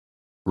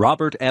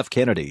Robert F.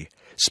 Kennedy,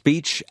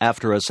 Speech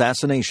after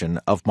Assassination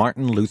of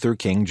Martin Luther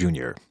King,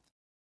 Jr.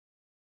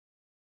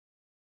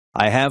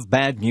 I have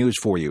bad news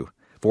for you,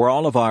 for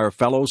all of our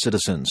fellow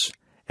citizens,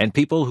 and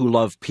people who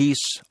love peace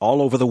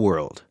all over the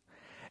world,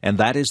 and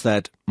that is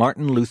that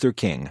Martin Luther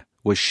King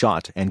was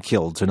shot and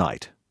killed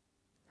tonight.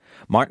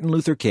 Martin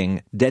Luther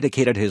King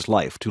dedicated his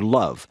life to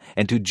love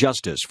and to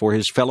justice for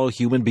his fellow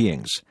human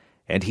beings,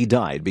 and he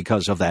died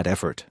because of that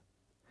effort.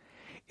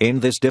 In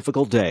this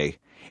difficult day,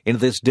 in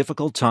this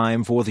difficult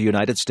time for the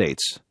United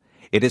States,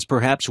 it is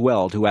perhaps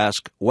well to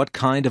ask what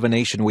kind of a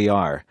nation we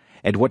are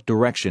and what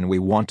direction we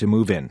want to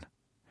move in.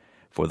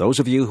 For those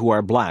of you who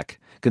are black,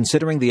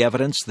 considering the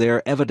evidence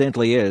there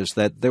evidently is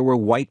that there were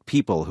white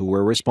people who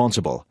were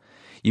responsible,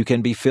 you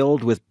can be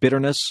filled with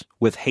bitterness,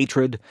 with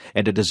hatred,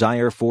 and a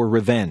desire for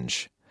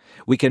revenge.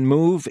 We can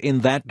move in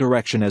that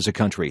direction as a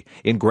country,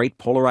 in great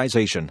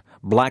polarization,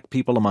 black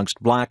people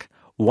amongst black,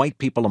 white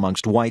people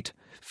amongst white,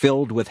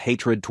 filled with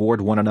hatred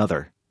toward one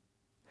another.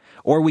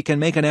 Or we can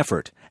make an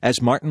effort,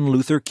 as Martin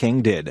Luther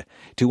King did,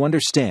 to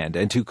understand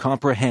and to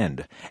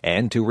comprehend,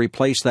 and to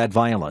replace that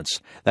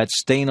violence, that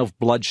stain of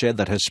bloodshed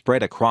that has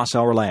spread across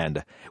our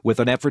land, with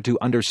an effort to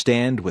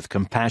understand with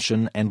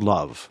compassion and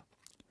love.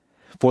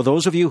 For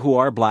those of you who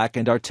are black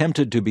and are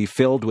tempted to be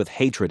filled with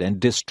hatred and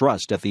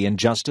distrust at the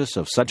injustice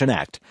of such an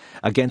act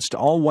against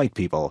all white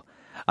people,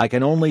 I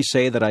can only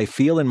say that I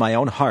feel in my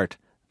own heart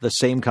the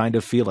same kind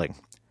of feeling.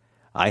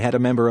 I had a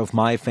member of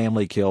my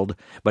family killed,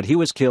 but he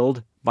was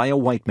killed by a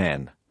white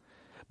man.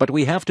 But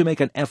we have to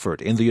make an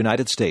effort in the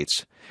United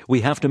States.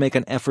 We have to make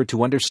an effort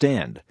to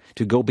understand,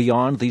 to go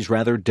beyond these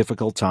rather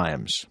difficult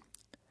times.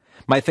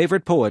 My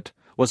favorite poet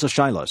was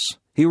Aeschylus.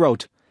 He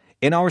wrote,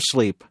 "In our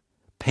sleep,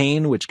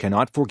 pain which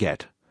cannot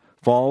forget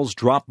falls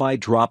drop by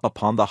drop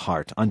upon the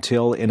heart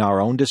until in our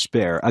own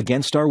despair,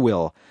 against our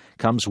will,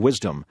 comes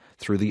wisdom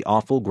through the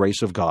awful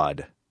grace of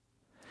God."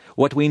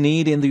 What we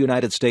need in the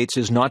United States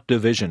is not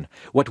division.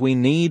 What we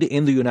need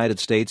in the United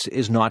States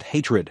is not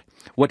hatred.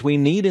 What we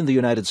need in the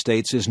United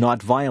States is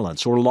not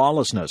violence or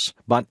lawlessness,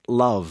 but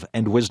love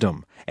and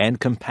wisdom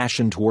and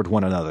compassion toward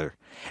one another,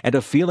 and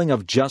a feeling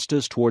of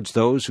justice towards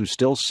those who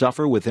still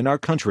suffer within our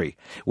country,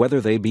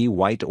 whether they be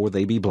white or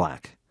they be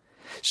black.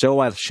 So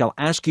I shall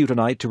ask you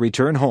tonight to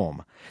return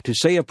home, to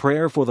say a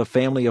prayer for the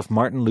family of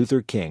Martin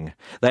Luther King.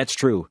 That's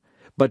true.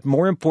 But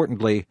more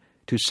importantly,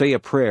 to say a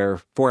prayer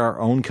for our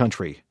own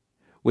country,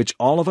 which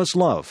all of us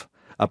love,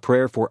 a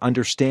prayer for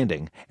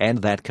understanding and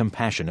that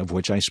compassion of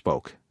which I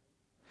spoke.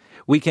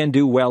 We can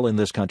do well in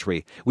this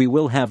country. We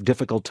will have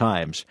difficult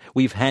times.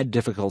 We've had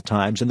difficult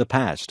times in the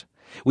past.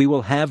 We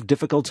will have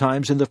difficult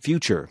times in the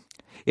future.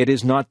 It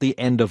is not the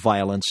end of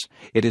violence.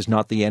 It is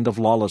not the end of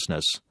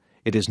lawlessness.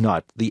 It is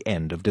not the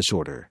end of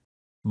disorder.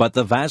 But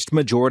the vast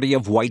majority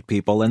of white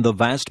people and the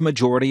vast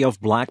majority of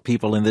black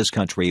people in this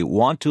country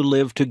want to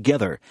live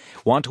together,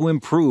 want to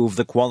improve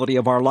the quality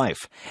of our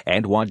life,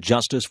 and want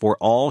justice for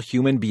all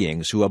human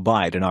beings who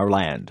abide in our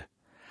land.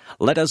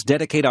 Let us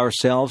dedicate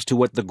ourselves to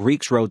what the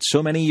Greeks wrote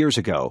so many years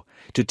ago,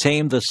 to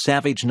tame the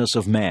savageness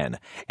of man,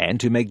 and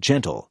to make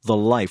gentle the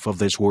life of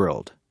this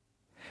world.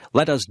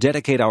 Let us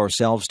dedicate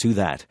ourselves to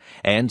that,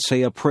 and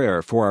say a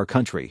prayer for our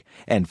country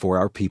and for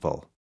our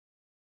people.